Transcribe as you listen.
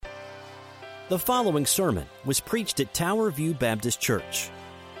The following sermon was preached at Tower View Baptist Church.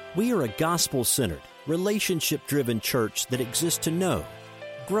 We are a gospel-centered, relationship-driven church that exists to know,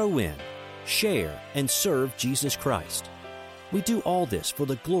 grow in, share, and serve Jesus Christ. We do all this for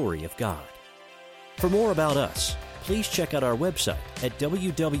the glory of God. For more about us, please check out our website at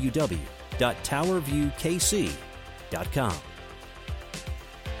www.towerviewkc.com.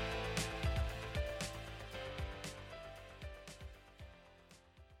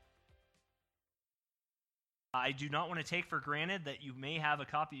 I do not want to take for granted that you may have a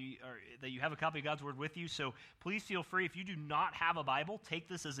copy, or that you have a copy of God's Word with you, so please feel free. If you do not have a Bible, take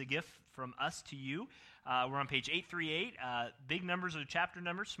this as a gift from us to you. We're on page 838. Big numbers are the chapter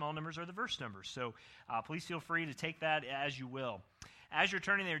numbers, small numbers are the verse numbers, so please feel free to take that as you will. As you're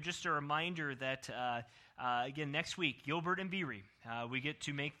turning there, just a reminder that, again, next week, Gilbert and Beery, we get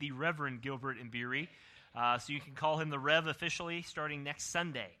to make the Reverend Gilbert and Beery, so you can call him the Rev officially starting next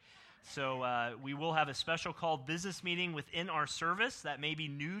Sunday. So we will have a special called business meeting within our service that may be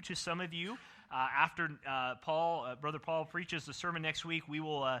new to some of you. After Brother Paul preaches the sermon next week, we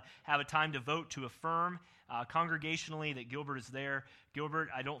will have a time to vote to affirm congregationally that Gilbert is there. Gilbert,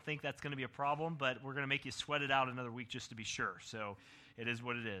 I don't think that's going to be a problem, but we're going to make you sweat it out another week just to be sure. So it is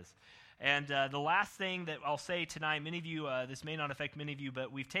what it is. And the last thing that I'll say tonight, many of you, this may not affect many of you,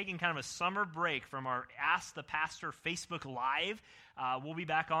 but we've taken kind of a summer break from our Ask the Pastor Facebook Live. We'll be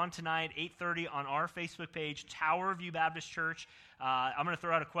back on tonight, 8:30 on our Facebook page, Tower View Baptist Church. I'm going to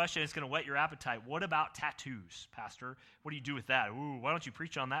throw out a question. It's going to whet your appetite. What about tattoos, Pastor? What do you do with that? Ooh, why don't you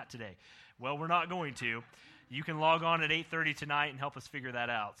preach on that today? Well, we're not going to. You can log on at 8:30 tonight and help us figure that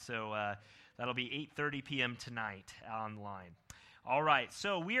out. So that'll be 8:30 p.m. tonight online. All right,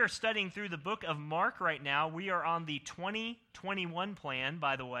 so we are studying through the book of Mark right now. We are on the 2021 plan,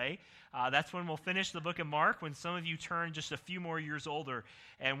 by the way. That's when we'll finish the book of Mark, when some of you turn just a few more years older.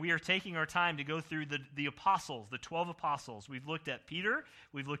 And we are taking our time to go through the apostles, the 12 apostles. We've looked at Peter,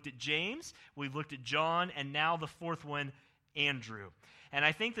 we've looked at James, we've looked at John, and now the fourth one, Andrew. And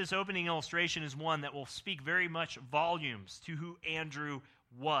I think this opening illustration is one that will speak very much volumes to who Andrew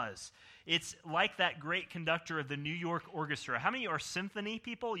was. It's like that great conductor of the New York Orchestra. How many are symphony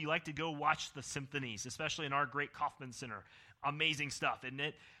people? You like to go watch the symphonies, especially in our great Kaufman Center. Amazing stuff, isn't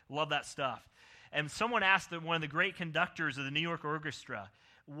it? Love that stuff. And someone asked one of the great conductors of the New York Orchestra,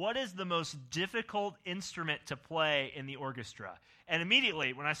 what is the most difficult instrument to play in the orchestra? And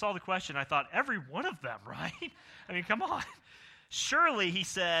immediately, when I saw the question, I thought, every one of them, right? I mean, come on. Surely, he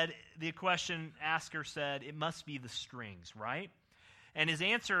said, the question asker said, it must be the strings, right? And his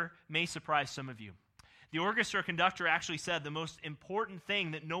answer may surprise some of you. The orchestra conductor actually said the most important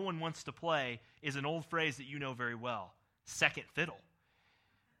thing that no one wants to play is an old phrase that you know very well, second fiddle.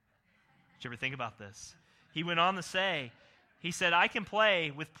 Did you ever think about this? He went on to say, he said, I can play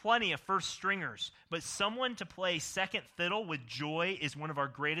with plenty of first stringers, but someone to play second fiddle with joy is one of our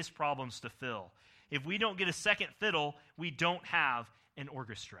greatest problems to fill. If we don't get a second fiddle, we don't have an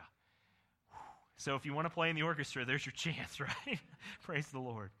orchestra. So if you want to play in the orchestra, there's your chance, right? Praise the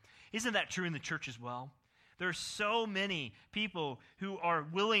Lord. Isn't that true in the church as well? There are so many people who are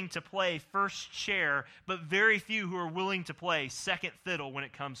willing to play first chair, but very few who are willing to play second fiddle when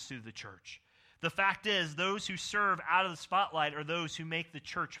it comes to the church. The fact is, those who serve out of the spotlight are those who make the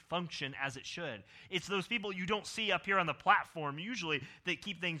church function as it should. It's those people you don't see up here on the platform usually that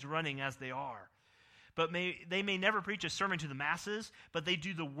keep things running as they are. But they may never preach a sermon to the masses, but they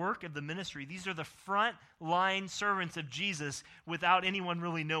do the work of the ministry. These are the front line servants of Jesus without anyone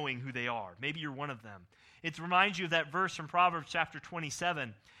really knowing who they are. Maybe you're one of them. It reminds you of that verse from Proverbs chapter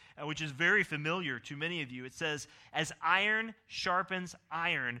 27, which is very familiar to many of you. It says, as iron sharpens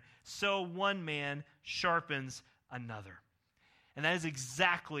iron, so one man sharpens another. And that is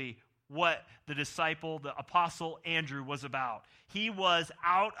exactly what the disciple, the apostle Andrew was about. He was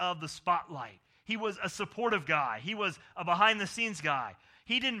out of the spotlight. He was a supportive guy. He was a behind-the-scenes guy.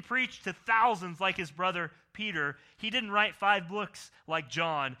 He didn't preach to thousands like his brother Peter. He didn't write 5 books like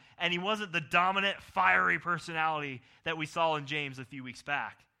John. And he wasn't the dominant, fiery personality that we saw in James a few weeks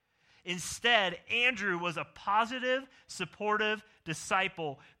back. Instead, Andrew was a positive, supportive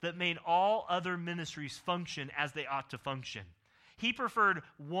disciple that made all other ministries function as they ought to function. He preferred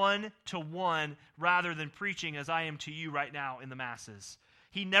one-to-one rather than preaching as I am to you right now in the masses.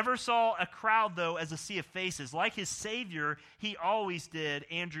 He never saw a crowd, though, as a sea of faces. Like his Savior, he always did,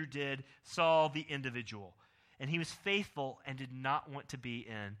 Andrew did, saw the individual. And he was faithful and did not want to be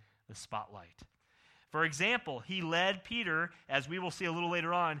in the spotlight. For example, he led Peter, as we will see a little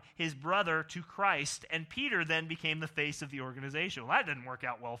later on, his brother to Christ, and Peter then became the face of the organization. Well, that didn't work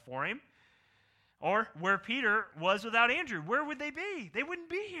out well for him. Or where Peter was without Andrew, where would they be? They wouldn't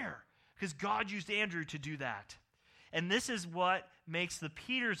be here. because God used Andrew to do that. And this is what makes the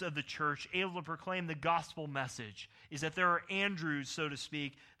Peters of the church able to proclaim the gospel message, is that there are Andrews, so to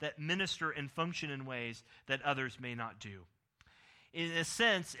speak, that minister and function in ways that others may not do. In a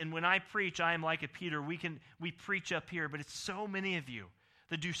sense, and when I preach, I am like a Peter. We preach up here, but it's so many of you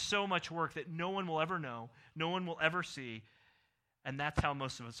that do so much work that no one will ever know, no one will ever see, and that's how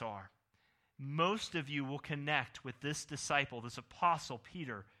most of us are. Most of you will connect with this disciple, this apostle,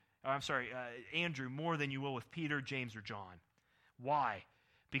 Andrew, more than you will with Peter, James, or John. Why?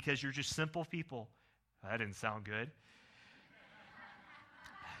 Because you're just simple people. That didn't sound good.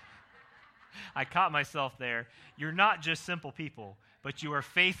 I caught myself there. You're not just simple people, but you are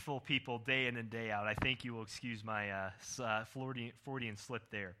faithful people day in and day out. I think you will excuse my Freudian slip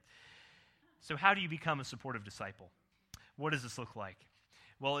there. So how do you become a supportive disciple? What does this look like?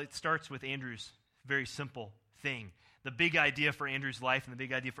 Well, it starts with Andrew's very simple thing. The big idea for Andrew's life and the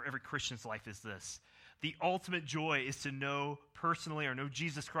big idea for every Christian's life is this. The ultimate joy is to know personally or know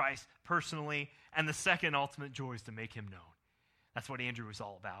Jesus Christ personally, and the second ultimate joy is to make him known. That's what Andrew was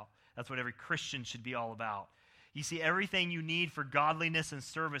all about. That's what every Christian should be all about. You see, everything you need for godliness and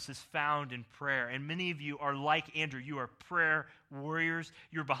service is found in prayer. And many of you are like Andrew. You are prayer warriors.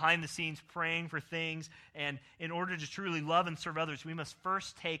 You're behind the scenes praying for things. And in order to truly love and serve others, we must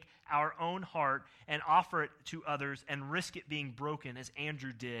first take our own heart and offer it to others and risk it being broken, as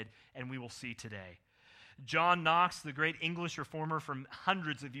Andrew did, and we will see today. John Knox, the great English reformer from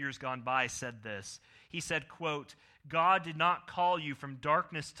hundreds of years gone by, said this. He said, quote, "God did not call you from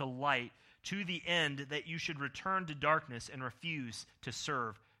darkness to light, to the end that you should return to darkness and refuse to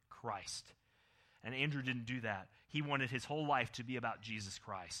serve Christ." And Andrew didn't do that. He wanted his whole life to be about Jesus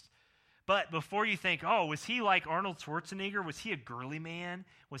Christ. But before you think, oh, was he like Arnold Schwarzenegger? Was he a girly man?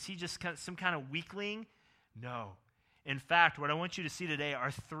 Was he just some kind of weakling? No. In fact, what I want you to see today are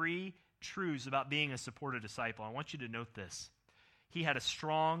three truths about being a supportive disciple. I want you to note this. He had a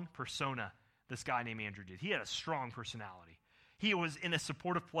strong persona, this guy named Andrew did. He had a strong personality. He was in a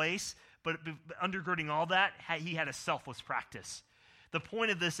supportive place, but undergirding all that, he had a selfless practice. The point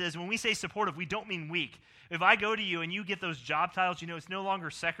of this is, when we say supportive, we don't mean weak. If I go to you and you get those job titles, it's no longer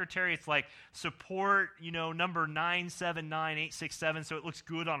secretary, it's like support, number 979867, so it looks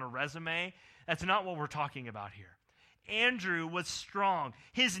good on a resume. That's not what we're talking about here. Andrew was strong.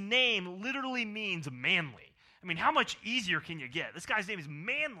 His name literally means manly. I mean, how much easier can you get? This guy's name is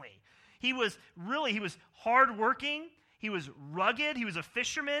Manly. He was hardworking. He was rugged. He was a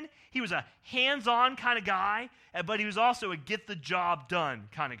fisherman. He was a hands-on kind of guy, but he was also a get-the-job-done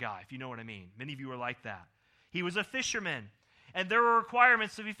kind of guy, if you know what I mean. Many of you are like that. He was a fisherman, and there were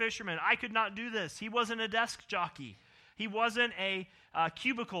requirements to be fishermen. I could not do this. He wasn't a desk jockey. He wasn't a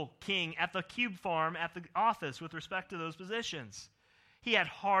cubicle king at the cube farm at the office with respect to those positions. He had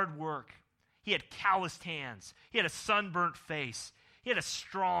hard work. He had calloused hands. He had a sunburnt face. He had a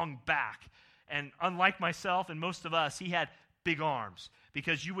strong back. And unlike myself and most of us, he had big arms,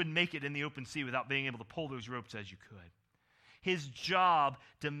 because you wouldn't make it in the open sea without being able to pull those ropes as you could. His job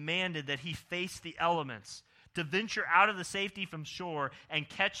demanded that he face the elements, to venture out of the safety from shore and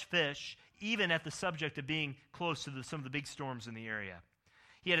catch fish, even at the subject of being close to some of the big storms in the area.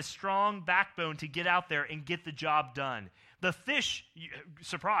 He had a strong backbone to get out there and get the job done. The fish,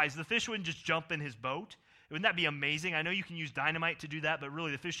 surprise, the fish wouldn't just jump in his boat. Wouldn't that be amazing? I know you can use dynamite to do that, but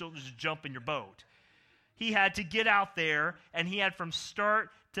really the fish don't just jump in your boat. He had to get out there, and he had from start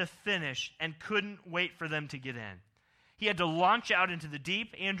to finish and couldn't wait for them to get in. He had to launch out into the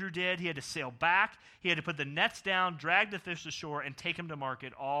deep, Andrew did. He had to sail back. He had to put the nets down, drag the fish to shore, and take them to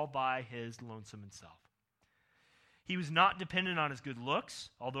market all by his lonesome self. He was not dependent on his good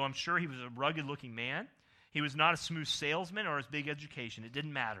looks, although I'm sure he was a rugged-looking man. He was not a smooth salesman or his big education. It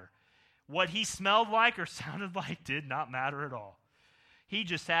didn't matter. What he smelled like or sounded like did not matter at all. He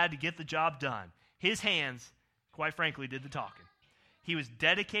just had to get the job done. His hands, quite frankly, did the talking. He was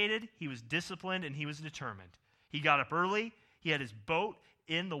dedicated, he was disciplined, and he was determined. He got up early. He had his boat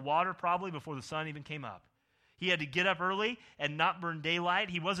in the water probably before the sun even came up. He had to get up early and not burn daylight.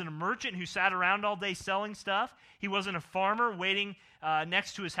 He wasn't a merchant who sat around all day selling stuff. He wasn't a farmer waiting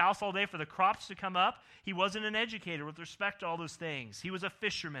next to his house all day for the crops to come up. He wasn't an educator with respect to all those things. He was a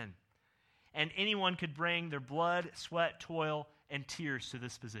fisherman. And anyone could bring their blood, sweat, toil, and tears to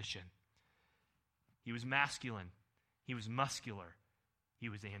this position. He was masculine. He was muscular. He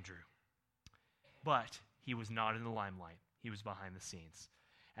was Andrew. But he was not in the limelight. He was behind the scenes.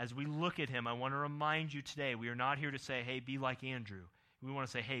 As we look at him, I want to remind you today, we are not here to say, hey, be like Andrew. We want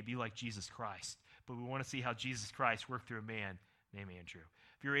to say, hey, be like Jesus Christ. But we want to see how Jesus Christ worked through a man named Andrew.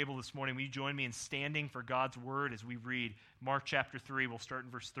 If you're able this morning, will you join me in standing for God's word as we read Mark chapter 3? We'll start in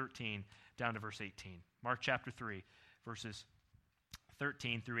verse 13 down to verse 18. Mark chapter 3, verses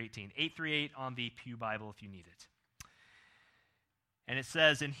 13 through 18. 8 through 8 on the Pew Bible if you need it. And it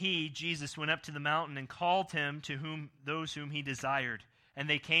says, "And he, Jesus, went up to the mountain and called him to those whom he desired. And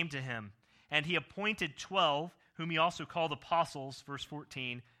they came to him. And he appointed 12, whom he also called apostles," verse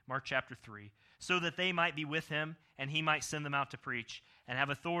 14, Mark chapter 3, "so that they might be with him, and he might send them out to preach, and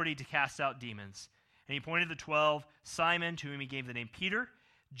have authority to cast out demons. And he appointed the 12, Simon, to whom he gave the name Peter,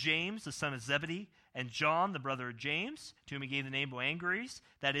 James, the son of Zebedee, and John, the brother of James, to whom he gave the name Boanerges,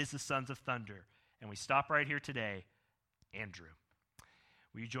 that is, the sons of thunder." And we stop right here today, Andrew.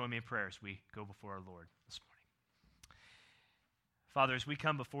 Will you join me in prayer as we go before our Lord this morning? Father, as we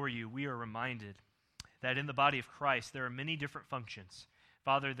come before you, we are reminded that in the body of Christ there are many different functions.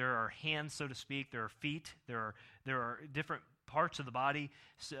 Father, there are hands, so to speak, there are feet, there are different parts of the body,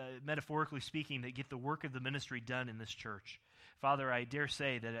 metaphorically speaking, that get the work of the ministry done in this church. Father, I dare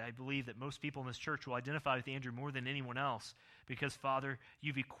say that I believe that most people in this church will identify with Andrew more than anyone else because, Father,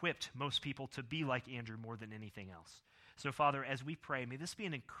 you've equipped most people to be like Andrew more than anything else. So, Father, as we pray, may this be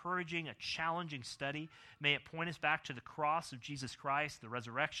an encouraging, a challenging study. May it point us back to the cross of Jesus Christ, the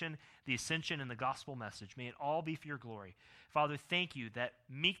resurrection, the ascension, and the gospel message. May it all be for your glory. Father, thank you that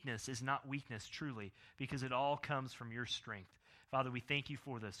meekness is not weakness, truly, because it all comes from your strength. Father, we thank you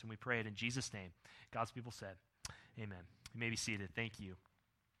for this, and we pray it in Jesus' name. God's people said, amen. You may be seated. Thank you.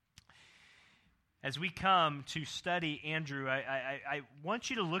 As we come to study Andrew, I want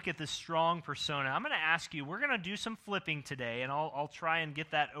you to look at this strong persona. I'm going to ask you, we're going to do some flipping today, and I'll try and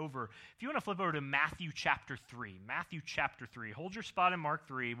get that over. If you want to flip over to Matthew chapter 3. Matthew chapter 3. Hold your spot in Mark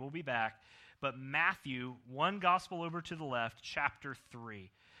 3. We'll be back. But Matthew, one gospel over to the left, chapter 3.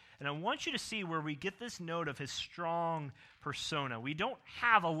 And I want you to see where we get this note of his strong persona. We don't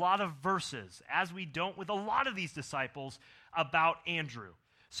have a lot of verses, as we don't with a lot of these disciples, about Andrew.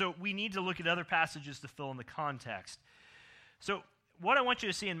 So we need to look at other passages to fill in the context. So what I want you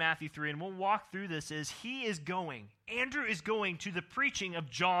to see in Matthew 3, and we'll walk through this, is Andrew is going to the preaching of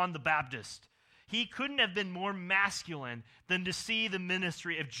John the Baptist. He couldn't have been more masculine than to see the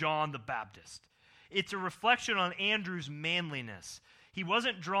ministry of John the Baptist. It's a reflection on Andrew's manliness. He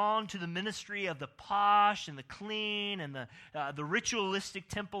wasn't drawn to the ministry of the posh and the clean and the ritualistic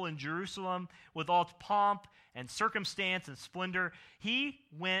temple in Jerusalem with all its pomp and circumstance and splendor. He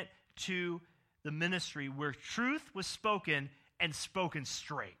went to the ministry where truth was spoken and spoken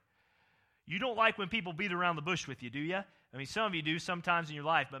straight. You don't like when people beat around the bush with you, do you? I mean, some of you do sometimes in your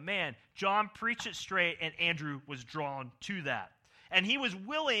life, but man, John preached it straight, and Andrew was drawn to that. And he was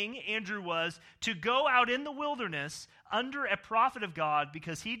willing, Andrew was, to go out in the wilderness under a prophet of God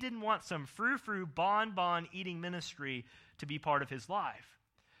because he didn't want some frou-frou, bon eating ministry to be part of his life.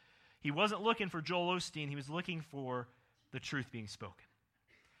 He wasn't looking for Joel Osteen. He was looking for the truth being spoken.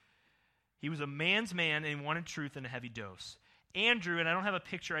 He was a man's man and he wanted truth in a heavy dose. Andrew, and I don't have a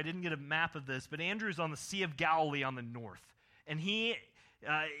picture, I didn't get a map of this, but Andrew's on the Sea of Galilee on the north. And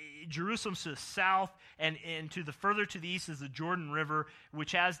Jerusalem's to the south, and to the further to the east is the Jordan River,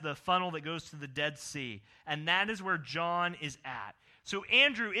 which has the funnel that goes to the Dead Sea. And that is where John is at. So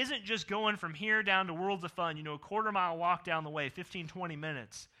Andrew isn't just going from here down to Worlds of Fun, a quarter-mile walk down the way, 15, 20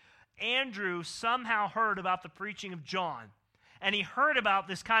 minutes. Andrew somehow heard about the preaching of John. And he heard about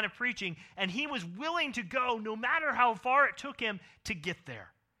this kind of preaching, and he was willing to go no matter how far it took him to get there.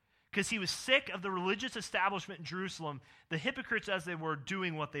 Because he was sick of the religious establishment in Jerusalem, the hypocrites as they were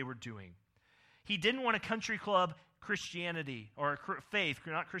doing what they were doing. He didn't want a country club Christianity, or faith,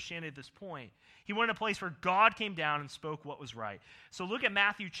 not Christianity at this point. He wanted a place where God came down and spoke what was right. So look at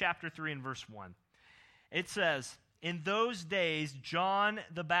Matthew chapter 3 and verse 1. It says, "In those days, John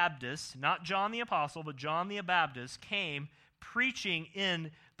the Baptist," not John the Apostle, but John the Baptist, came preaching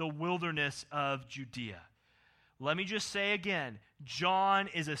in the wilderness of Judea. Let me just say again, John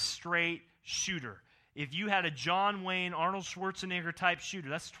is a straight shooter. If you had a John Wayne, Arnold Schwarzenegger type shooter,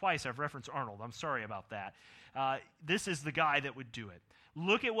 that's twice I've referenced Arnold. I'm sorry about that. This is the guy that would do it.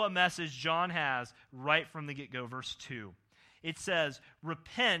 Look at what message John has right from the get-go, verse 2. It says,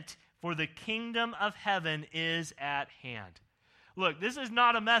 "Repent, for the kingdom of heaven is at hand." Look, this is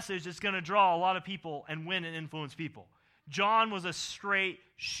not a message that's going to draw a lot of people and win and influence people. John was a straight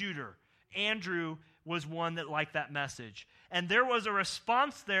shooter. Andrew was one that liked that message. And there was a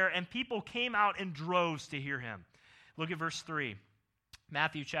response there, and people came out in droves to hear him. Look at verse 3,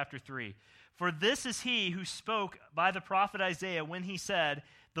 Matthew chapter 3. "For this is he who spoke by the prophet Isaiah when he said,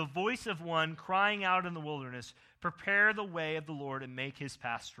 'The voice of one crying out in the wilderness, prepare the way of the Lord and make his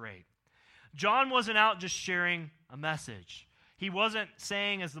path straight.'" John wasn't out just sharing a message. He wasn't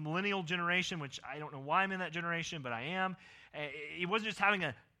saying as the millennial generation, which I don't know why I'm in that generation, but I am. He wasn't just having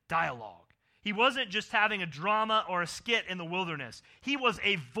a dialogue. He wasn't just having a drama or a skit in the wilderness. He was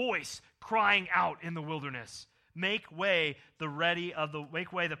a voice crying out in the wilderness. Make way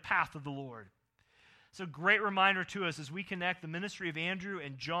the path of the Lord. It's a great reminder to us as we connect the ministry of Andrew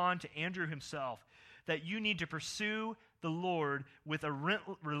and John to Andrew himself that you need to pursue the Lord with a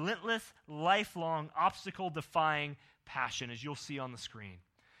relentless, lifelong, obstacle-defying passion, as you'll see on the screen.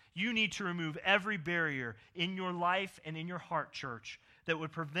 You need to remove every barrier in your life and in your heart, church, that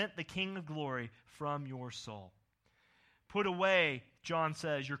would prevent the King of Glory from your soul. Put away, John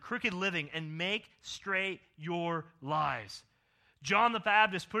says, your crooked living and make straight your lives. John the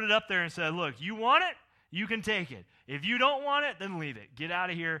Baptist put it up there and said, look, you want it? You can take it. If you don't want it, then leave it. Get out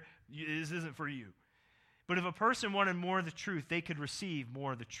of here. This isn't for you. But if a person wanted more of the truth, they could receive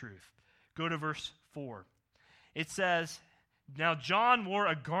more of the truth. Go to verse 4. It says, now John wore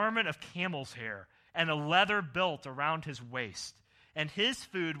a garment of camel's hair and a leather belt around his waist, and his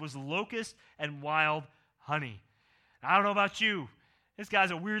food was locust and wild honey. I don't know about you. This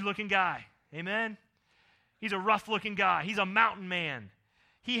guy's a weird-looking guy. Amen? He's a rough-looking guy. He's a mountain man.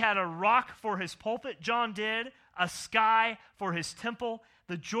 He had a rock for his pulpit, John did, a sky for his temple.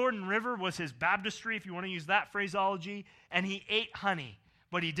 The Jordan River was his baptistry, if you want to use that phraseology, and he ate honey,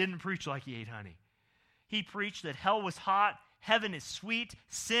 but he didn't preach like he ate honey. He preached that hell was hot, heaven is sweet,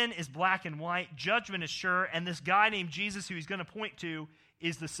 sin is black and white, judgment is sure, and this guy named Jesus, who he's going to point to,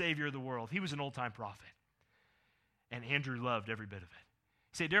 is the Savior of the world. He was an old-time prophet. And Andrew loved every bit of it.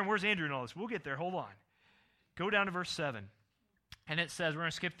 You say, Darren, where's Andrew in all this? We'll get there. Hold on. Go down to verse 7. And it says, we're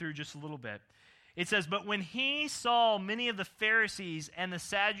going to skip through just a little bit. It says, but when he saw many of the Pharisees and the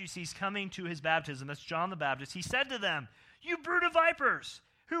Sadducees coming to his baptism, that's John the Baptist, he said to them, you brood of vipers,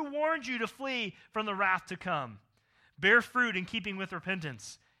 who warned you to flee from the wrath to come? Bear fruit in keeping with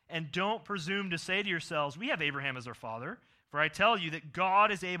repentance, and don't presume to say to yourselves, we have Abraham as our father. For I tell you that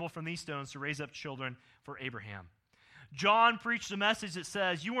God is able from these stones to raise up children for Abraham. John preached a message that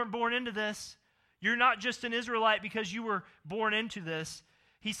says, you weren't born into this. You're not just an Israelite because you were born into this.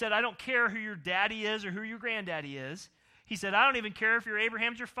 He said, I don't care who your daddy is or who your granddaddy is. He said, I don't even care if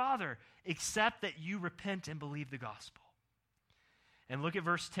Abraham's your father, except that you repent and believe the gospel. And look at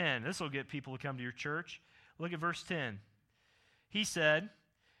verse 10. This will get people to come to your church. Look at verse 10. He said,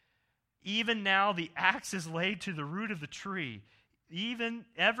 even now the axe is laid to the root of the tree. Even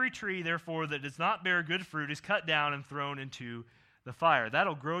every tree, therefore, that does not bear good fruit is cut down and thrown into the fire.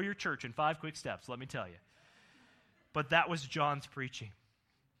 That'll grow your church in 5 quick steps, let me tell you. But that was John's preaching.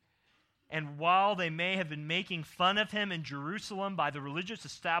 And while they may have been making fun of him in Jerusalem by the religious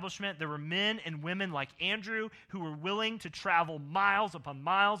establishment, there were men and women like Andrew who were willing to travel miles upon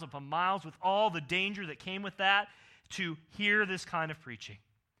miles upon miles with all the danger that came with that to hear this kind of preaching.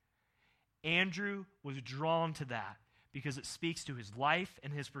 Andrew was drawn to that because it speaks to his life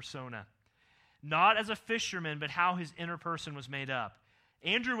and his persona. Not as a fisherman, but how his inner person was made up.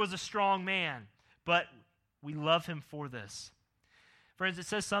 Andrew was a strong man, but we love him for this. Friends, it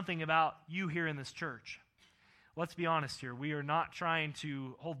says something about you here in this church. Let's be honest here. We are not trying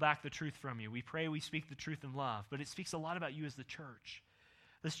to hold back the truth from you. We pray we speak the truth in love, but it speaks a lot about you as the church.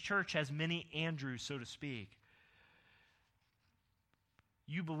 This church has many Andrews, so to speak.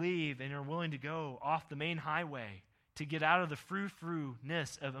 You believe and are willing to go off the main highway to get out of the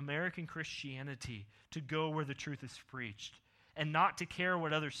frou-frou-ness of American Christianity, to go where the truth is preached, and not to care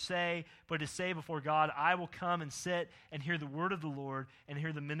what others say, but to say before God, I will come and sit and hear the word of the Lord and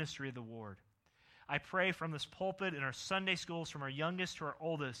hear the ministry of the Lord. I pray from this pulpit in our Sunday schools, from our youngest to our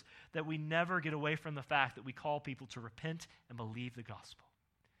oldest, that we never get away from the fact that we call people to repent and believe the gospel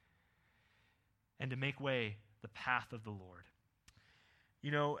and to make way the path of the Lord.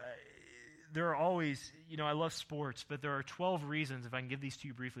 You know, there are always, I love sports, but there are 12 reasons, if I can give these to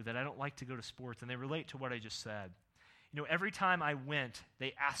you briefly, that I don't like to go to sports, and they relate to what I just said. Every time I went,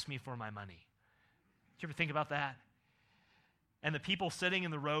 they asked me for my money. Did you ever think about that? And the people sitting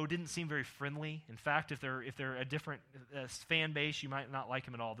in the row didn't seem very friendly. In fact, if they're a different fan base, you might not like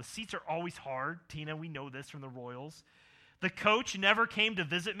them at all. The seats are always hard. Tina, we know this from the Royals. The coach never came to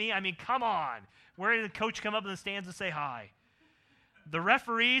visit me. I mean, come on. Where did the coach come up in the stands and say hi? The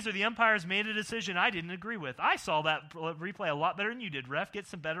referees or the umpires made a decision I didn't agree with. I saw that replay a lot better than you did, ref. Get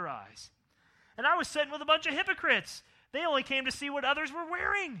some better eyes. And I was sitting with a bunch of hypocrites. They only came to see what others were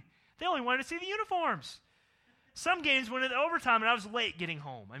wearing. They only wanted to see the uniforms. Some games went into overtime, and I was late getting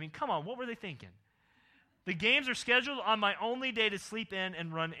home. I mean, come on, what were they thinking? The games are scheduled on my only day to sleep in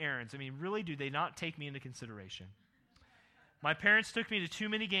and run errands. I mean, really, do they not take me into consideration? My parents took me to too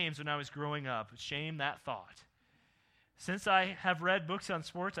many games when I was growing up. Shame that thought. Since I have read books on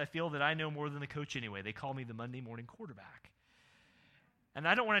sports, I feel that I know more than the coach anyway. They call me the Monday morning quarterback. And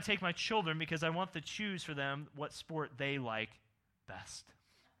I don't want to take my children because I want to choose for them what sport they like best.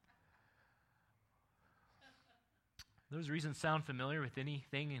 Those reasons sound familiar with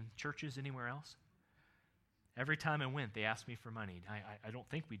anything in churches anywhere else? Every time I went, they asked me for money. I don't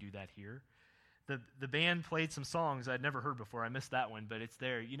think we do that here. The band played some songs I'd never heard before. I missed that one, but it's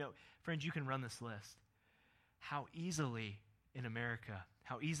there. You know, friends, you can run this list. How easily in America,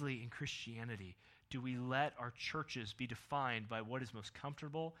 how easily in Christianity do we let our churches be defined by what is most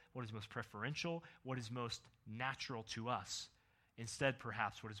comfortable, what is most preferential, what is most natural to us, instead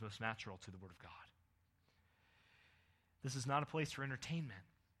perhaps what is most natural to the Word of God. This is not a place for entertainment,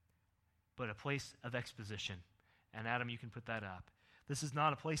 but a place of exposition. And Adam, you can put that up. This is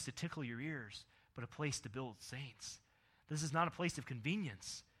not a place to tickle your ears, but a place to build saints. This is not a place of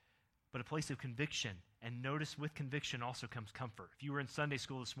convenience, but a place of conviction. And notice with conviction also comes comfort. If you were in Sunday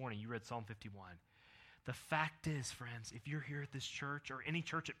school this morning, you read Psalm 51. The fact is, friends, if you're here at this church or any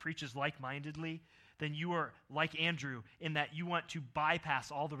church that preaches like-mindedly, then you are like Andrew in that you want to bypass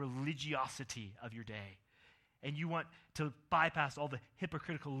all the religiosity of your day. And you want to bypass all the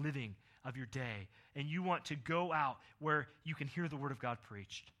hypocritical living of your day. And you want to go out where you can hear the Word of God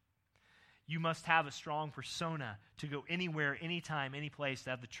preached. You must have a strong persona to go anywhere, anytime, any place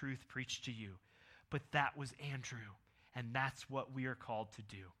to have the truth preached to you. But that was Andrew, and that's what we are called to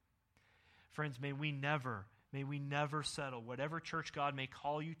do. Friends, may we never settle. Whatever church God may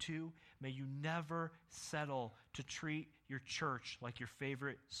call you to, may you never settle to treat your church like your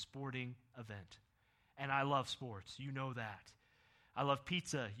favorite sporting event. And I love sports. You know that. I love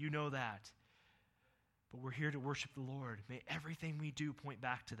pizza. You know that. But we're here to worship the Lord. May everything we do point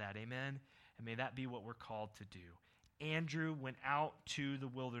back to that. Amen? And may that be what we're called to do. Andrew went out to the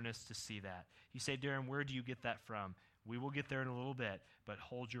wilderness to see that. You say, Darren, where do you get that from? We will get there in a little bit, but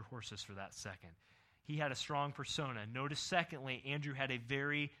hold your horses for that second. He had a strong persona. Notice, secondly, Andrew had a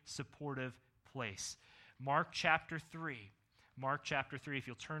very supportive place. Mark chapter 3. Mark chapter 3. If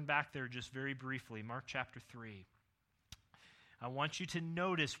you'll turn back there just very briefly. Mark chapter 3. I want you to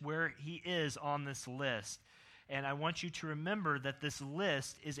notice where he is on this list. And I want you to remember that this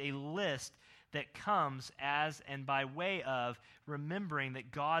list is a list that comes as and by way of remembering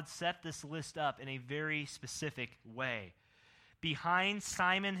that God set this list up in a very specific way. Behind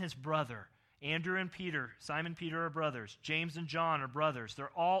Simon, his brother, Andrew and Peter, Simon and Peter are brothers. James and John are brothers.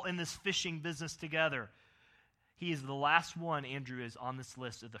 They're all in this fishing business together. He is the last one, Andrew is, on this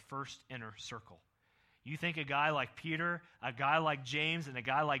list of the first inner circle. You think a guy like Peter, a guy like James, and a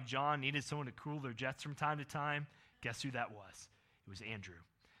guy like John needed someone to cool their jets from time to time? Guess who that was? It was Andrew.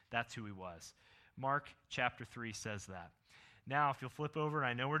 That's who he was. Mark chapter 3 says that. Now, if you'll flip over, and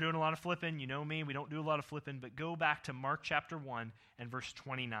I know we're doing a lot of flipping. You know me, we don't do a lot of flipping, but go back to Mark chapter 1 and verse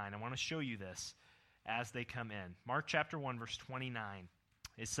 29. I want to show you this as they come in. Mark chapter 1, verse 29.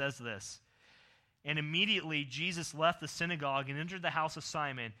 It says this, and immediately Jesus left the synagogue and entered the house of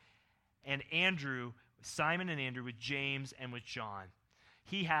Simon and Andrew, Simon and Andrew with James and with John.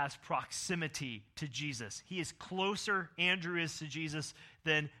 He has proximity to Jesus. He is closer, Andrew is, to Jesus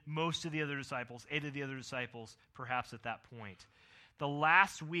than most of the other disciples, 8 of the other disciples, perhaps at that point. The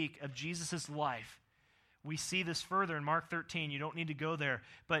last week of Jesus' life, we see this further in Mark 13. You don't need to go there.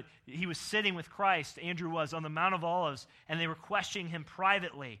 But he was sitting with Christ, Andrew was, on the Mount of Olives, and they were questioning him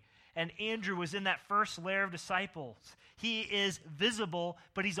privately. And Andrew was in that first layer of disciples. He is visible,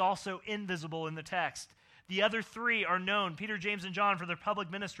 but he's also invisible in the text. The other 3 are known, Peter, James, and John, for their public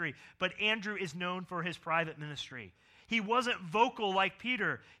ministry, but Andrew is known for his private ministry. He wasn't vocal like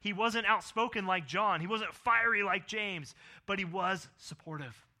Peter. He wasn't outspoken like John. He wasn't fiery like James, but he was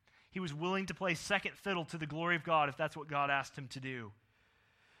supportive. He was willing to play second fiddle to the glory of God if that's what God asked him to do.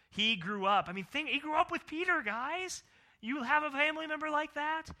 He grew up. He grew up with Peter, guys. You have a family member like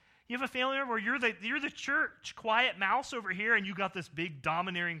that? You have a family member where you're the church quiet mouse over here and you got this big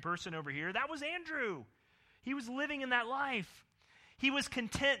domineering person over here? That was Andrew. He was living in that life. He was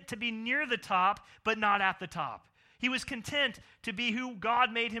content to be near the top, but not at the top. He was content to be who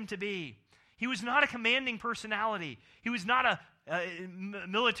God made him to be. He was not a commanding personality. He was not a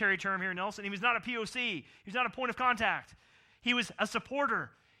military term here, Nelson. He was not a POC. He was not a point of contact. He was a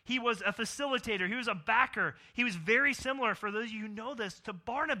supporter. He was a facilitator. He was a backer. He was very similar, for those of you who know this, to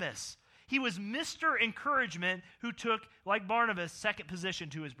Barnabas. He was Mr. Encouragement who took, like Barnabas, second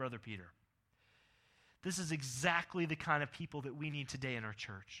position to his brother Peter. This is exactly the kind of people that we need today in our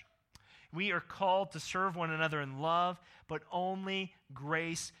church. We are called to serve one another in love, but only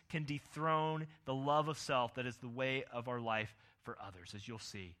grace can dethrone the love of self that is the way of our life for others, as you'll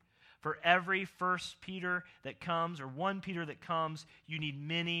see. For every 1 Peter that comes, or 1 Peter that comes, you need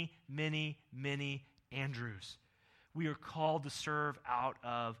many, many, many Andrews. We are called to serve out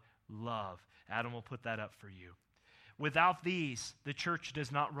of love. Adam will put that up for you. Without these, the church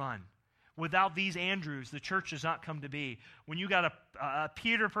does not run. Without these Andrews, the church does not come to be. When you got a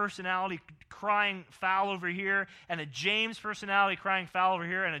Peter personality crying foul over here, and a James personality crying foul over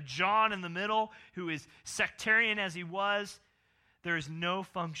here, and a John in the middle who is sectarian as he was, there is no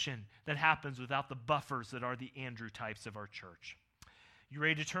function that happens without the buffers that are the Andrew types of our church. You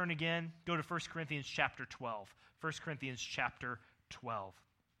ready to turn again? Go to 1 Corinthians chapter 12. 1 Corinthians chapter 12.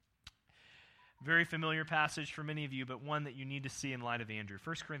 Very familiar passage for many of you, but one that you need to see in light of Andrew.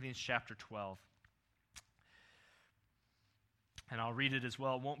 1 Corinthians chapter 12. And I'll read it as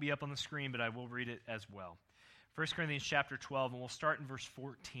well. It won't be up on the screen, but I will read it as well. 1 Corinthians chapter 12, and we'll start in verse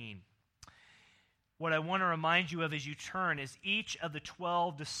 14. What I want to remind you of as you turn is each of the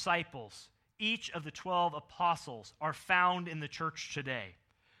 12 disciples, each of the 12 apostles are found in the church today.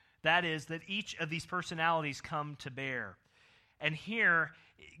 That is, that each of these personalities come to bear. And here,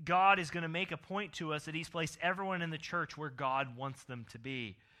 God is going to make a point to us that he's placed everyone in the church where God wants them to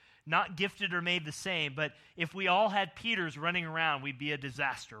be. Not gifted or made the same, but if we all had Peters running around, we'd be a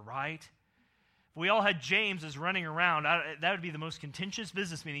disaster, right? If we all had Jameses running around, that would be the most contentious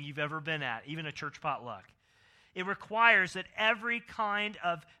business meeting you've ever been at, even a church potluck. It requires that every kind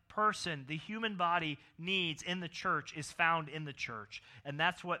of person the human body needs in the church is found in the church. And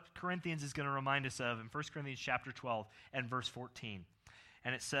that's what Corinthians is going to remind us of in 1 Corinthians chapter 12 and verse 14.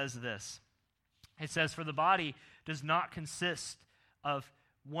 And it says this. It says, "For the body does not consist of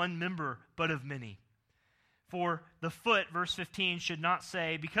one member, but of many. For the foot," verse 15, "should not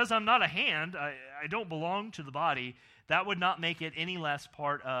say, 'Because I'm not a hand, I don't belong to the body.' That would not make it any less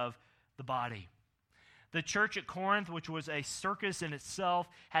part of the body." The church at Corinth, which was a circus in itself,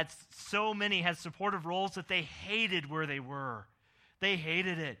 had supportive roles that they hated where they were. They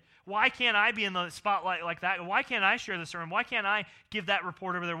hated it. Why can't I be in the spotlight like that? Why can't I share the sermon? Why can't I give that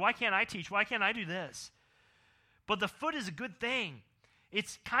report over there? Why can't I teach? Why can't I do this? But the foot is a good thing.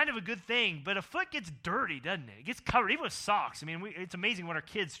 It's kind of a good thing, but a foot gets dirty, doesn't it? It gets covered, even with socks. I mean, it's amazing what our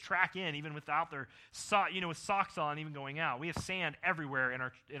kids track in, even without their with socks on, even going out. We have sand everywhere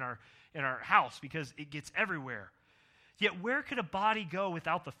in our house because it gets everywhere. Yet where could a body go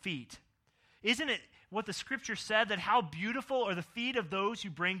without the feet? Isn't it what the scripture said, that how beautiful are the feet of those who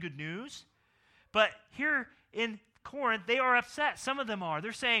bring good news? But here in Corinth, they are upset. Some of them are.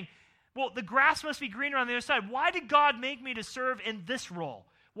 They're saying, well, the grass must be greener on the other side. Why did God make me to serve in this role?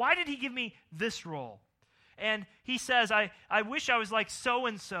 Why did he give me this role? And he says, I wish I was like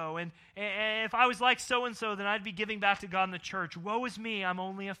so-and-so, and if I was like so-and-so, then I'd be giving back to God in the church. Woe is me, I'm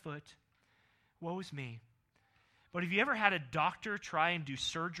only a foot. Woe is me. But have you ever had a doctor try and do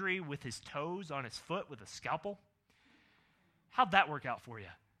surgery with his toes on his foot with a scalpel? How'd that work out for you?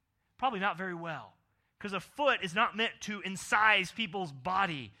 Probably not very well. Because a foot is not meant to incise people's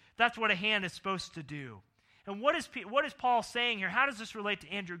body. That's what a hand is supposed to do. And what is Paul saying here? How does this relate to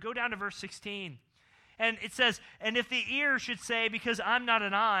Andrew? Go down to verse 16. And it says, "And if the ear should say, 'Because I'm not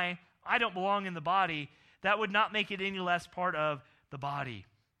an eye, I don't belong in the body,' that would not make it any less part of the body."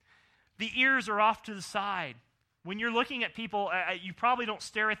 The ears are off to the side. When you're looking at people, you probably don't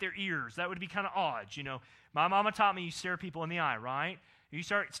stare at their ears. That would be kind of odd. You know, my mama taught me you stare people in the eye, right? If you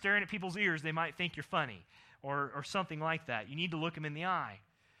start staring at people's ears, they might think you're funny or something like that. You need to look them in the eye.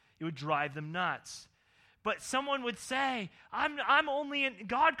 It would drive them nuts. But someone would say,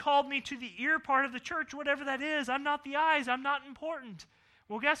 God called me to the ear part of the church, whatever that is. I'm not the eyes. I'm not important.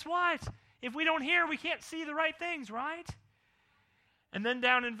 Well, guess what? If we don't hear, we can't see the right things, right? And then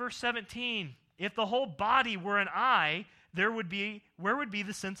down in verse 17, if the whole body were an eye, where would be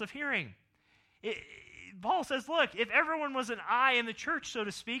the sense of hearing? Paul says, look, if everyone was an eye in the church, so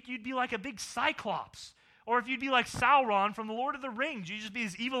to speak, you'd be like a big cyclops. Or if you'd be like Sauron from the Lord of the Rings, you'd just be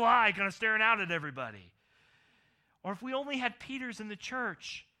this evil eye kind of staring out at everybody. Or if we only had Peters in the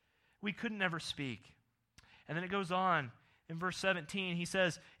church, we couldn't ever speak. And then it goes on in verse 17. He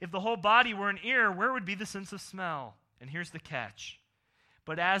says, if the whole body were an ear, where would be the sense of smell? And here's the catch.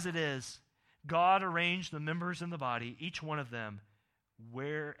 But as it is, God arranged the members in the body, each one of them,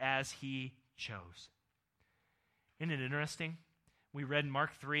 whereas he chose. Isn't it interesting? We read in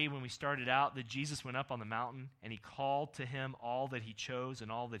Mark 3 when we started out that Jesus went up on the mountain and he called to him all that he chose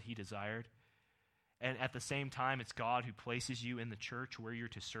and all that he desired. And at the same time, it's God who places you in the church where you're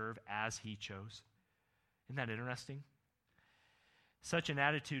to serve as he chose. Isn't that interesting? Such an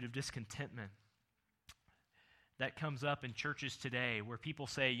attitude of discontentment that comes up in churches today where people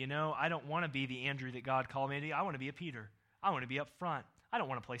say, I don't want to be the Andrew that God called me to be. I want to be a Peter. I want to be up front. I don't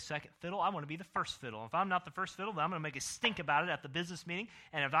want to play second fiddle. I want to be the first fiddle. If I'm not the first fiddle, then I'm going to make a stink about it at the business meeting.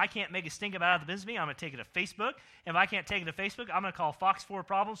 And if I can't make a stink about it at the business meeting, I'm going to take it to Facebook. If I can't take it to Facebook, I'm going to call Fox 4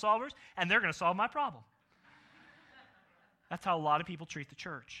 problem solvers, and they're going to solve my problem. That's how a lot of people treat the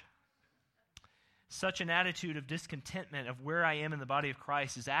church. Such an attitude of discontentment of where I am in the body of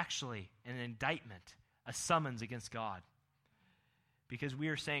Christ is actually an indictment, a summons against God. Because we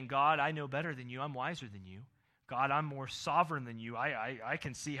are saying, God, I know better than you. I'm wiser than you. God, I'm more sovereign than you. I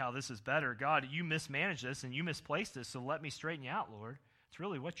can see how this is better. God, you mismanaged this and you misplaced this, so let me straighten you out, Lord. It's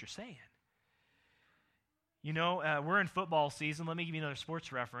really what you're saying. You know, we're in football season. Let me give you another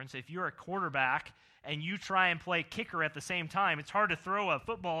sports reference. If you're a quarterback and you try and play kicker at the same time, it's hard to throw a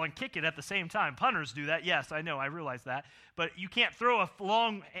football and kick it at the same time. Punters do that. Yes, I know. I realize that. But you can't throw a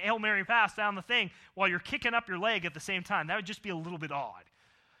long Hail Mary pass down the thing while you're kicking up your leg at the same time. That would just be a little bit odd.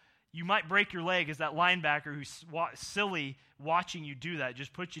 You might break your leg as that linebacker who's silly watching you do that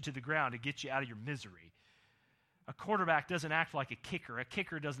just puts you to the ground to get you out of your misery. A quarterback doesn't act like a kicker. A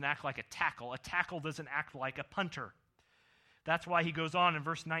kicker doesn't act like a tackle. A tackle doesn't act like a punter. That's why he goes on in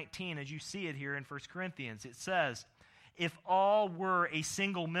verse 19, as you see it here in 1 Corinthians. It says, if all were a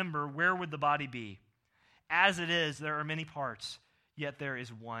single member, where would the body be? As it is, there are many parts, yet there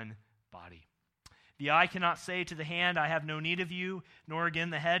is one body. The eye cannot say to the hand, I have no need of you, nor again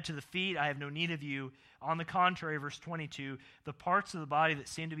the head to the feet, I have no need of you. On the contrary, verse 22, the parts of the body that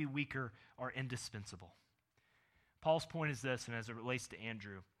seem to be weaker are indispensable. Paul's point is this, and as it relates to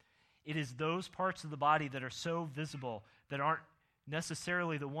Andrew, it is those parts of the body that are so visible that aren't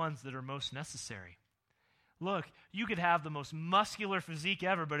necessarily the ones that are most necessary. Look, you could have the most muscular physique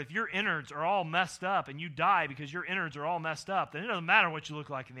ever, but if your innards are all messed up and you die because your innards are all messed up, then it doesn't matter what you look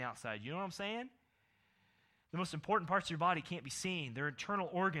like on the outside. You know what I'm saying? The most important parts of your body can't be seen. They're internal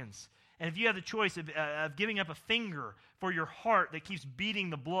organs. And if you have the choice of giving up a finger for your heart that keeps beating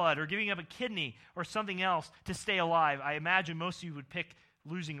the blood, or giving up a kidney or something else to stay alive, I imagine most of you would pick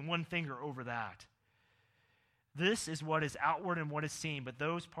losing one finger over that. This is what is outward and what is seen, but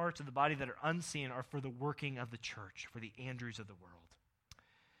those parts of the body that are unseen are for the working of the church, for the Andrews of the world.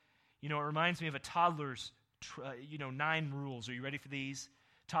 You know, it reminds me of a toddler's, 9 rules. Are you ready for these?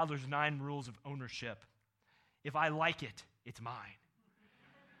 Toddler's 9 rules of ownership. If I like it, it's mine.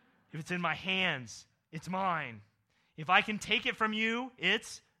 If it's in my hands, it's mine. If I can take it from you,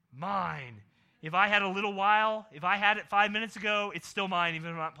 it's mine. If I had a little while, if I had it 5 minutes ago, it's still mine, even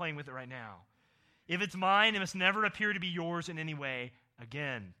if I'm not playing with it right now. If it's mine, it must never appear to be yours in any way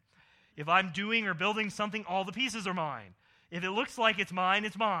again. If I'm doing or building something, all the pieces are mine. If it looks like it's mine,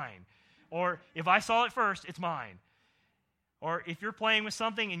 it's mine. Or if I saw it first, it's mine. Or if you're playing with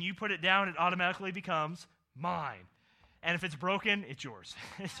something and you put it down, it automatically becomes mine. And if it's broken, it's yours.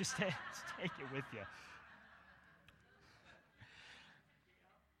 just take it with you.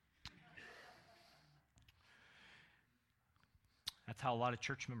 That's how a lot of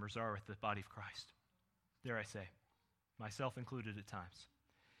church members are with the body of Christ. Dare I say, myself included at times.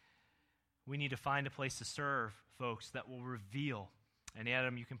 We need to find a place to serve, folks, that will reveal, and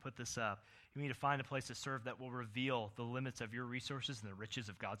Adam, you can put this up. You need to find a place to serve that will reveal the limits of your resources and the riches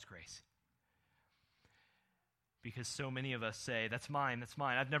of God's grace. Because so many of us say, that's mine, that's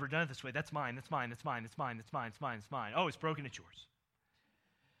mine. I've never done it this way. That's mine, that's mine, that's mine, that's mine, that's mine, it's mine, it's mine. Oh, it's broken, it's yours.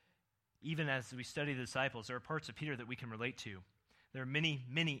 Even as we study the disciples, there are parts of Peter that we can relate to. There are many,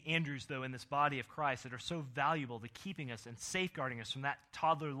 many Andrews, though, in this body of Christ that are so valuable to keeping us and safeguarding us from that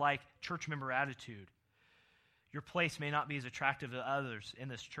toddler-like church member attitude. Your place may not be as attractive to others in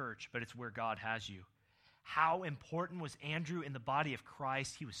this church, but it's where God has you. How important was Andrew in the body of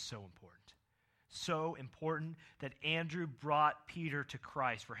Christ? He was so important. So important that Andrew brought Peter to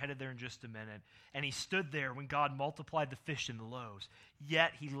Christ. We're headed there in just a minute. And he stood there when God multiplied the fish and the loaves.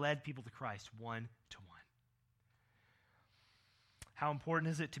 Yet he led people to Christ 1-to-1. How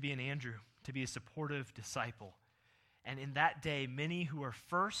important is it to be an Andrew, to be a supportive disciple? And in that day, many who are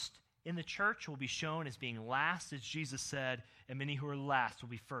first in the church will be shown as being last, as Jesus said, and many who are last will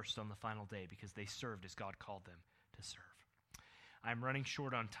be first on the final day because they served as God called them to serve. I'm running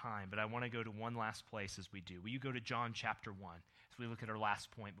short on time, but I want to go to one last place as we do. Will you go to John chapter 1 as we look at our last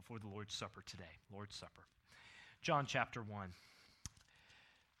point before the Lord's Supper today? Lord's Supper. John chapter 1.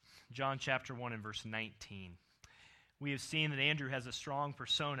 John chapter 1 and verse 19. We have seen that Andrew has a strong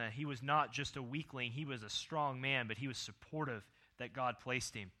persona. He was not just a weakling. He was a strong man, but he was supportive that God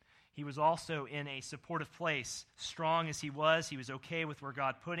placed him. He was also in a supportive place. Strong as he was okay with where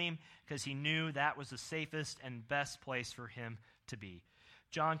God put him because he knew that was the safest and best place for him to be.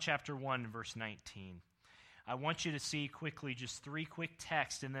 John chapter 1, verse 19. I want you to see quickly just 3 quick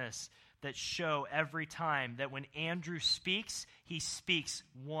texts in this that show every time that when Andrew speaks, he speaks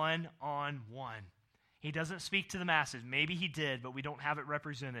one-on-one. He doesn't speak to the masses. Maybe he did, but we don't have it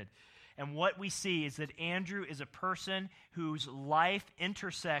represented. And what we see is that Andrew is a person whose life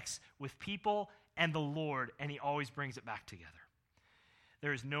intersects with people and the Lord, and he always brings it back together.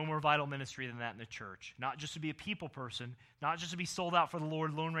 There is no more vital ministry than that in the church. Not just to be a people person, not just to be sold out for the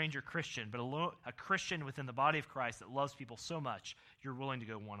Lord, Lone Ranger Christian, but a Christian within the body of Christ that loves people so much, you're willing to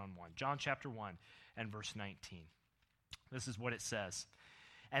go one-on-one. John chapter 1 and verse 19. This is what it says.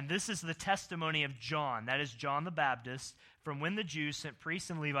 And this is the testimony of John, that is John the Baptist, from when the Jews sent priests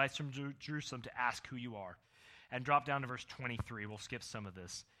and Levites from Jerusalem to ask who you are. And drop down to verse 23. We'll skip some of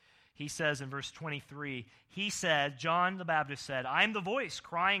this. He says in verse 23, he said, John the Baptist said, I am the voice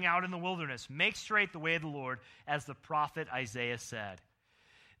crying out in the wilderness, make straight the way of the Lord, as the prophet Isaiah said.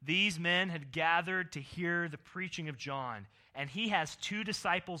 These men had gathered to hear the preaching of John, and he has two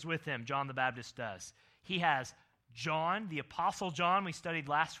disciples with him, John the Baptist does. He has John, the Apostle John we studied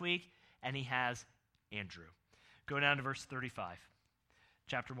last week, and he has Andrew. Go down to verse 35.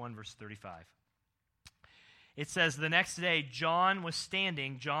 Chapter 1, verse 35. It says, the next day John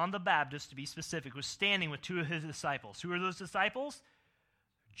the Baptist to be specific, was standing with two of his disciples. Who are those disciples?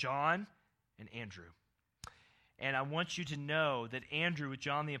 John and Andrew. And I want you to know that Andrew with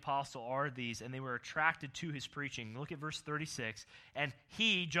John the Apostle are these, and they were attracted to his preaching. Look at verse 36. And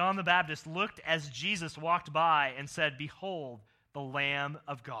he, John the Baptist, looked as Jesus walked by and said, behold, the Lamb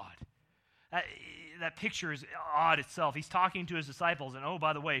of God. That picture is odd itself. He's talking to his disciples, and oh,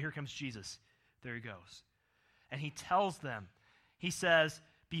 by the way, here comes Jesus. There he goes. And he tells them, he says,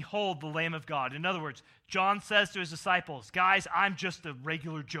 behold the Lamb of God. In other words, John says to his disciples, guys, I'm just a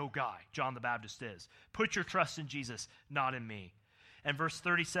regular Joe guy, John the Baptist is. Put your trust in Jesus, not in me. And verse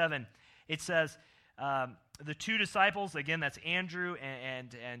 37, it says, the two disciples, again, that's Andrew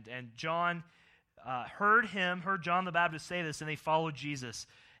and John, heard John the Baptist say this, and they followed Jesus.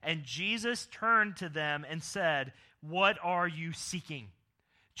 And Jesus turned to them and said, what are you seeking?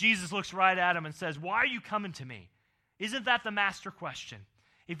 Jesus looks right at him and says, why are you coming to me? Isn't that the master question?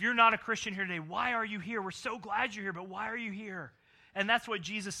 If you're not a Christian here today, why are you here? We're so glad you're here, but why are you here? And that's what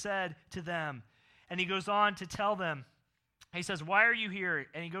Jesus said to them. And he goes on to tell them, he says, why are you here?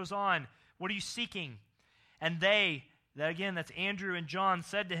 And he goes on, what are you seeking? And that's Andrew and John,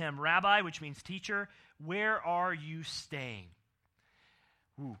 said to him, Rabbi, which means teacher, where are you staying?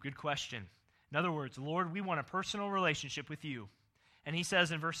 Ooh, good question. In other words, Lord, we want a personal relationship with you. And he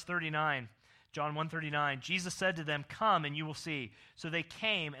says in verse 39, John 1:39, Jesus said to them, come and you will see. So they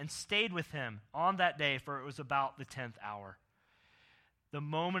came and stayed with him on that day, for it was about the 10th hour. The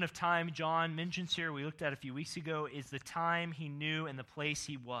moment of time John mentions here, we looked at a few weeks ago, is the time he knew and the place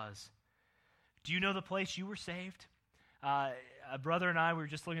he was. Do you know the place you were saved? A brother and I, we were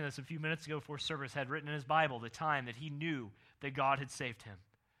just looking at this a few minutes ago before service, had written in his Bible the time that he knew that God had saved him.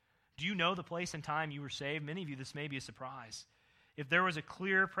 Do you know the place and time you were saved? Many of you, this may be a surprise. If there was a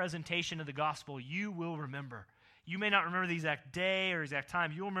clear presentation of the gospel, you will remember. You may not remember the exact day or exact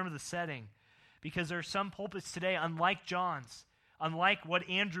time. You'll remember the setting. Because there are some pulpits today, unlike John's, unlike what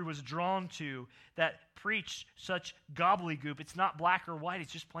Andrew was drawn to, that preach such gobbledygook. It's not black or white.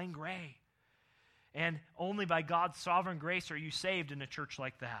 It's just plain gray. And only by God's sovereign grace are you saved in a church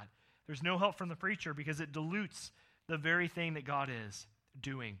like that. There's no help from the preacher because it dilutes the very thing that God is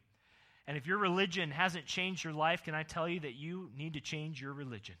doing. And if your religion hasn't changed your life, can I tell you that you need to change your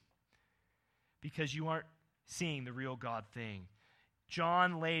religion? Because you aren't seeing the real God thing.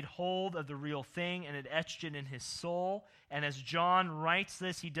 John laid hold of the real thing and it etched it in his soul. And as John writes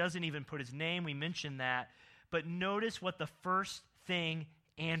this, he doesn't even put his name. We mentioned that. But notice what the first thing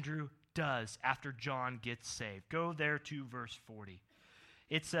Andrew does after John gets saved. Go there to verse 40.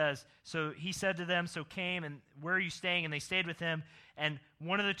 It says, so he said to them, so came, and where are you staying? And they stayed with him. And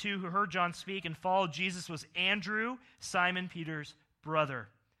one of the two who heard John speak and followed Jesus was Andrew, Simon Peter's brother.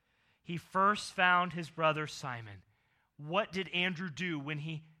 He first found his brother Simon. What did Andrew do when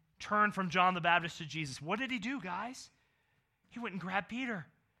he turned from John the Baptist to Jesus? What did he do, guys? He went and grabbed Peter.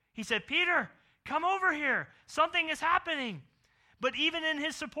 He said, Peter, come over here. Something is happening. But even in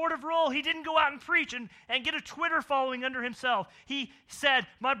his supportive role, he didn't go out and preach and get a Twitter following under himself. He said,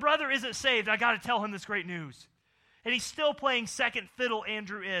 my brother isn't saved. I got to tell him this great news. And he's still playing second fiddle,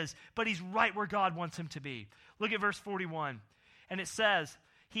 Andrew is, but he's right where God wants him to be. Look at verse 41. And it says,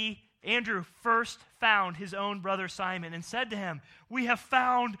 Andrew first found his own brother Simon and said to him, we have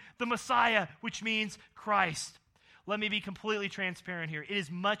found the Messiah, which means Christ. Let me be completely transparent here. It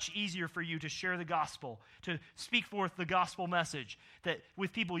is much easier for you to share the gospel, to speak forth the gospel message that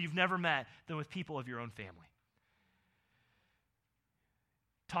with people you've never met than with people of your own family.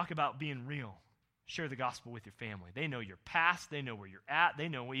 talk about being real. Share the gospel with your family. They know your past. They know where you're at. They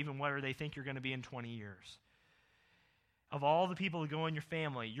know even where they think you're going to be in 20 years. Of all the people that go in your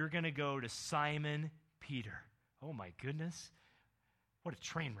family, you're going to go to Simon Peter. Oh my goodness. What a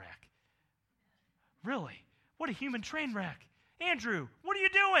train wreck. Really? What a human train wreck. Andrew, what are you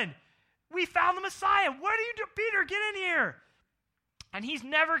doing? We found the Messiah. What are you doing? Peter, get in here. And you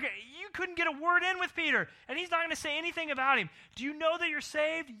couldn't get a word in with Peter, and he's not going to say anything about him. Do you know that you're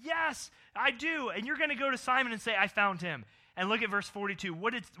saved? Yes, I do. And you're going to go to Simon and say, I found him. And look at verse 42.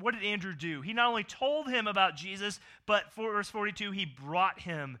 What did Andrew do? He not only told him about Jesus, but for verse 42, he brought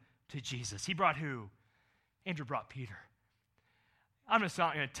him to Jesus. He brought who? Andrew brought Peter. I'm just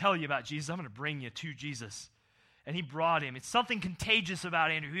not going to tell you about Jesus. I'm going to bring you to Jesus. And he brought him. It's something contagious about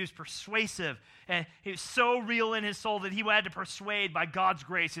Andrew. He was persuasive, and he was so real in his soul that he had to persuade, by God's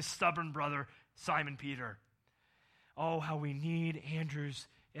grace, his stubborn brother, Simon Peter. Oh, how we need Andrews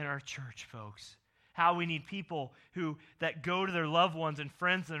in our church, folks. How we need people that go to their loved ones and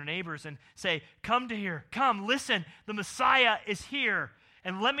friends and their neighbors and say, come to here, come, listen, the Messiah is here,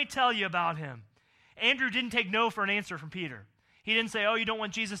 and let me tell you about him. Andrew didn't take no for an answer from Peter. He didn't say, oh, you don't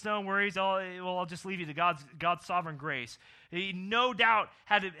want Jesus? No worries. I'll just leave you to God's sovereign grace. He no doubt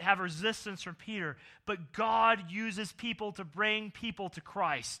had to have resistance from Peter, but God uses people to bring people to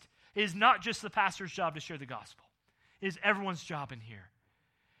Christ. It is not just the pastor's job to share the gospel. It is everyone's job in here.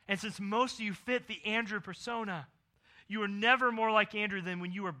 And since most of you fit the Andrew persona, you are never more like Andrew than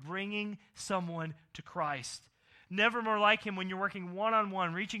when you are bringing someone to Christ. Never more like him when you're working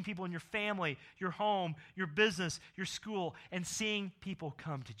one-on-one, reaching people in your family, your home, your business, your school, and seeing people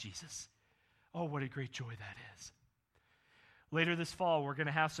come to Jesus. Oh, what a great joy that is. Later this fall, we're going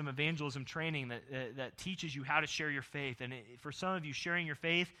to have some evangelism training that teaches you how to share your faith. And for some of you, sharing your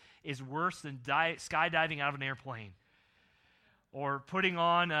faith is worse than skydiving out of an airplane. Or putting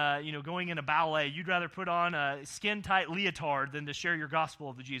on, going in a ballet. You'd rather put on a skin-tight leotard than to share your gospel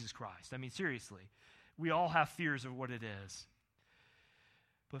of the Jesus Christ. I mean, seriously. We all have fears of what it is.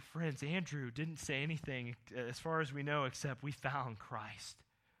 But friends, Andrew didn't say anything, as far as we know, except we found Christ.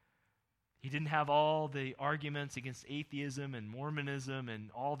 He didn't have all the arguments against atheism and Mormonism and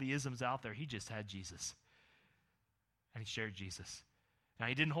all the isms out there. He just had Jesus. And he shared Jesus. Now,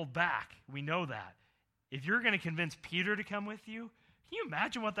 he didn't hold back. We know that. If you're going to convince Peter to come with you, can you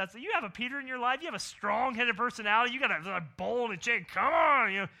imagine what that's like? You have a Peter in your life. You have a strong-headed personality. You got a bold and chicken. Come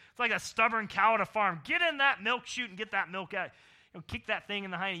on. It's like a stubborn cow at a farm. Get in that milk chute and get that milk out. Kick that thing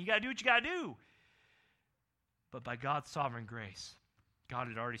in the hiney. You got to do what you got to do. But by God's sovereign grace, God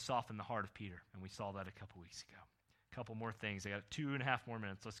had already softened the heart of Peter, and we saw that a couple weeks ago. A couple more things. I got 2.5 more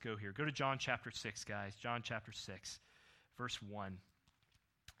minutes. Let's go here. Go to John chapter 6, guys. John chapter 6, verse 1.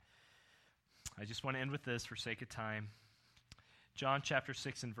 I just want to end with this for sake of time. John chapter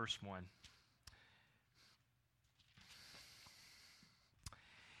 6 and verse 1.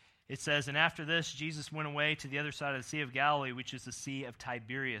 It says, and after this, Jesus went away to the other side of the Sea of Galilee, which is the Sea of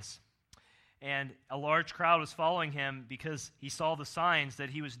Tiberias. And a large crowd was following him because he saw the signs that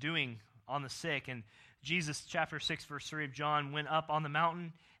he was doing on the sick. And Jesus, chapter 6, verse 3 of John, went up on the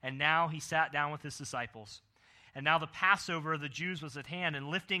mountain, and now he sat down with his disciples. And now the Passover of the Jews was at hand, and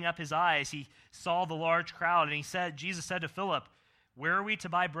lifting up his eyes, he saw the large crowd, and Jesus said to Philip, where are we to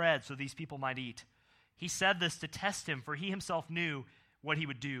buy bread so these people might eat? He said this to test him, for he himself knew what he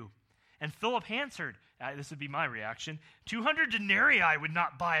would do. And Philip answered, this would be my reaction, 200 denarii would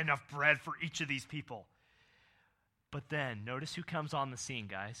not buy enough bread for each of these people. But then, notice who comes on the scene,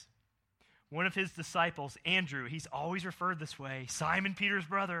 guys. One of his disciples, Andrew, he's always referred this way, Simon Peter's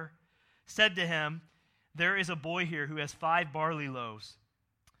brother, said to him, there is a boy here who has 5 barley loaves.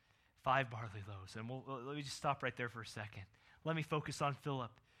 5 barley loaves. And let me just stop right there for a second. Let me focus on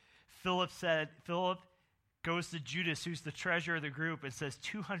Philip. Philip goes to Judas, who's the treasurer of the group, and says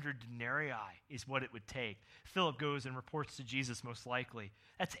 200 denarii is what it would take. Philip goes and reports to Jesus most likely.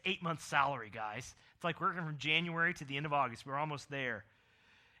 That's 8 months' salary, guys. It's like working from January to the end of August. We're almost there.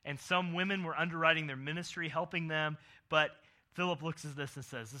 And some women were underwriting their ministry, helping them, but Philip looks at this and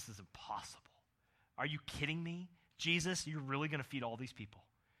says, this is impossible. Are you kidding me? Jesus, you're really going to feed all these people?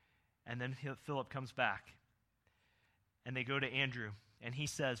 And then Philip comes back. And they go to Andrew, and he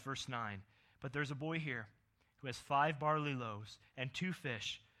says, verse 9, but there's a boy here who has 5 barley loaves and 2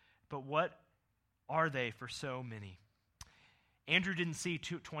 fish, but what are they for so many? Andrew didn't see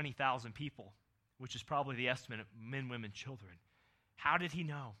 20,000 people, which is probably the estimate of men, women, children. How did he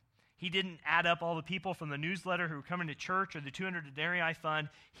know? He didn't add up all the people from the newsletter who were coming to church or the 200 denarii fund.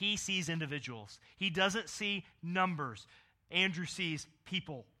 He sees individuals. He doesn't see numbers. Andrew sees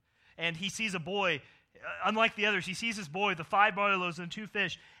people. And he sees a boy unlike the others, he sees this boy with the 5 barley loaves and 2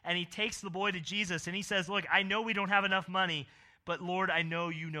 fish, and he takes the boy to Jesus, and he says, look, I know we don't have enough money, but Lord, I know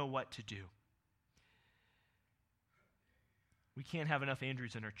you know what to do. We can't have enough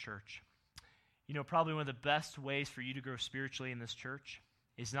Andrews in our church. You know, probably one of the best ways for you to grow spiritually in this church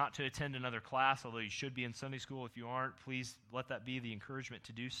is not to attend another class, although you should be in Sunday school. If you aren't, please let that be the encouragement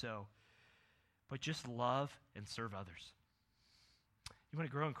to do so. But just love and serve others. You want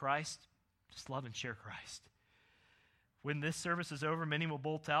to grow in Christ? Just love and share Christ. When this service is over, many will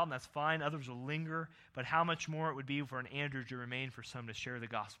bolt out, and that's fine. Others will linger. But how much more it would be for an Andrew to remain for some to share the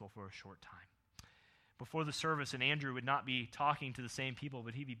gospel for a short time. Before the service, an Andrew would not be talking to the same people,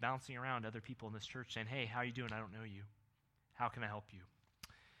 but he'd be bouncing around other people in this church saying, hey, how are you doing? I don't know you. How can I help you?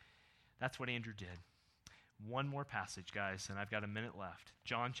 That's what Andrew did. One more passage, guys, and I've got a minute left.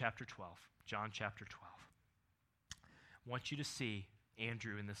 John chapter 12. John chapter 12. I want you to see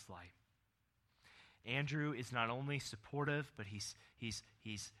Andrew in this light. Andrew is not only supportive, but he's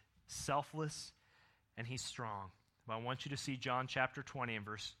selfless and he's strong. But I want you to see John chapter 20 and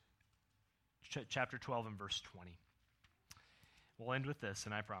chapter 12 and verse 20. We'll end with this,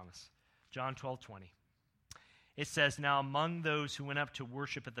 and I promise. John 12:20. It says, now among those who went up to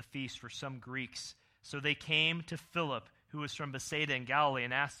worship at the feast were some Greeks. So they came to Philip, who was from Bethsaida in Galilee,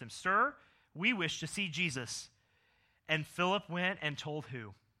 and asked him, Sir, we wish to see Jesus. And Philip went and told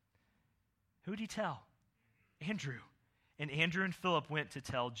who? Who did he tell? Andrew. And Andrew and Philip went to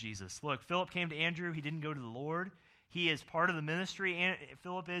tell Jesus. Look, Philip came to Andrew. He didn't go to the Lord. He is part of the ministry. And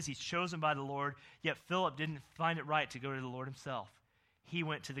Philip is. He's chosen by the Lord. Yet Philip didn't find it right to go to the Lord himself. He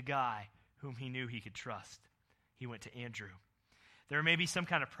went to the guy whom he knew he could trust. He went to Andrew. There may be some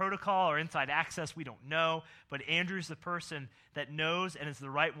kind of protocol or inside access, we don't know, but Andrew's the person that knows and is the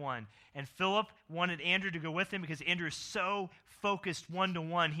right one. And Philip wanted Andrew to go with him because Andrew is so focused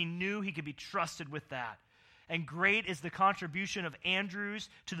one-to-one. He knew he could be trusted with that. And great is the contribution of Andrews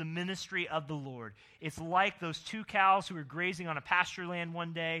to the ministry of the Lord. It's like those 2 cows who were grazing on a pasture land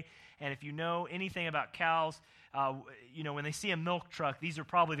one day, and if you know anything about cows, when they see a milk truck, these are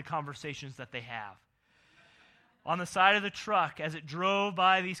probably the conversations that they have. On the side of the truck, as it drove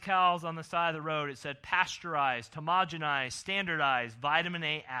by these cows on the side of the road, it said pasteurized, homogenized, standardized, vitamin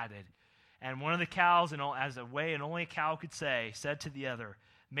A added. And one of the cows, as a way and only a cow could say, said to the other,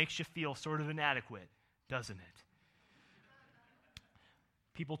 makes you feel sort of inadequate, doesn't it?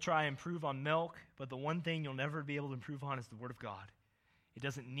 People try and improve on milk, but the one thing you'll never be able to improve on is the Word of God. It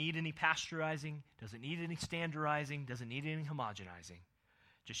doesn't need any pasteurizing, doesn't need any standardizing, doesn't need any homogenizing.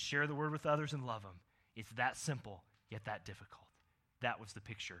 Just share the Word with others and love them. It's that simple, yet that difficult. That was the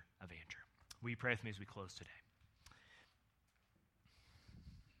picture of Andrew. Will you pray with me as we close today?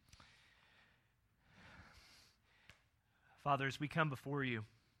 Father, as we come before you,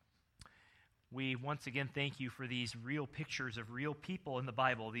 we once again thank you for these real pictures of real people in the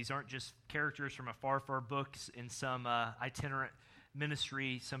Bible. These aren't just characters from a far, far books in some itinerant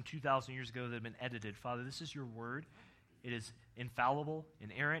ministry some 2,000 years ago that have been edited. Father, this is your word. It is infallible,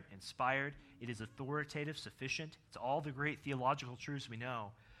 inerrant, inspired. It is authoritative, sufficient. It's all the great theological truths we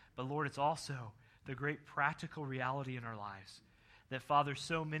know. But Lord, it's also the great practical reality in our lives that, Father,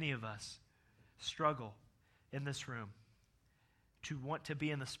 so many of us struggle in this room to want to be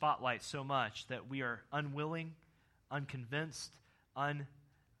in the spotlight so much that we are unwilling, unconvinced,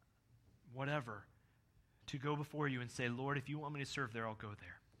 whatever, to go before you and say, Lord, if you want me to serve there, I'll go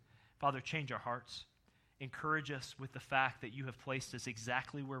there. Father, change our hearts. Encourage us with the fact that you have placed us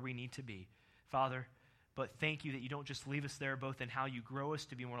exactly where we need to be, Father. But thank you that you don't just leave us there, both in how you grow us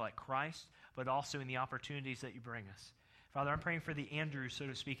to be more like Christ, but also in the opportunities that you bring us. Father, I'm praying for the Andrews, so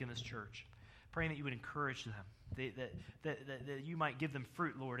to speak, in this church, praying that you would encourage them, that you might give them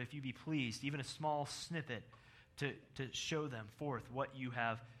fruit, Lord, if you be pleased, even a small snippet to show them forth what you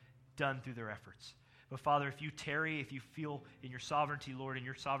have done through their efforts. But Father, if you tarry, if you feel in your sovereignty, Lord, in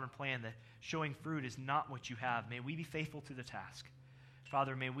your sovereign plan that showing fruit is not what you have, may we be faithful to the task.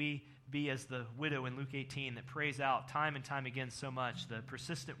 Father, may we be as the widow in Luke 18 that prays out time and time again so much, the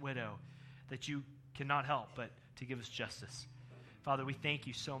persistent widow that you cannot help but to give us justice. Father, we thank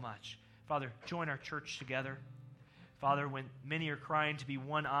you so much. Father, join our church together. Father, when many are crying to be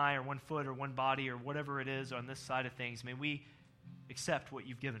one eye or one foot or one body or whatever it is on this side of things, may we accept what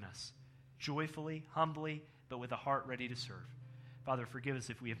you've given us. Joyfully, humbly, but with a heart ready to serve. Father, forgive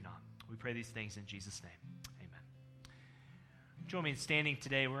us if we have not. We pray these things in Jesus' name. Amen. Join me in standing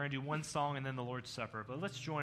today. We're going to do one song and then the Lord's Supper, but let's join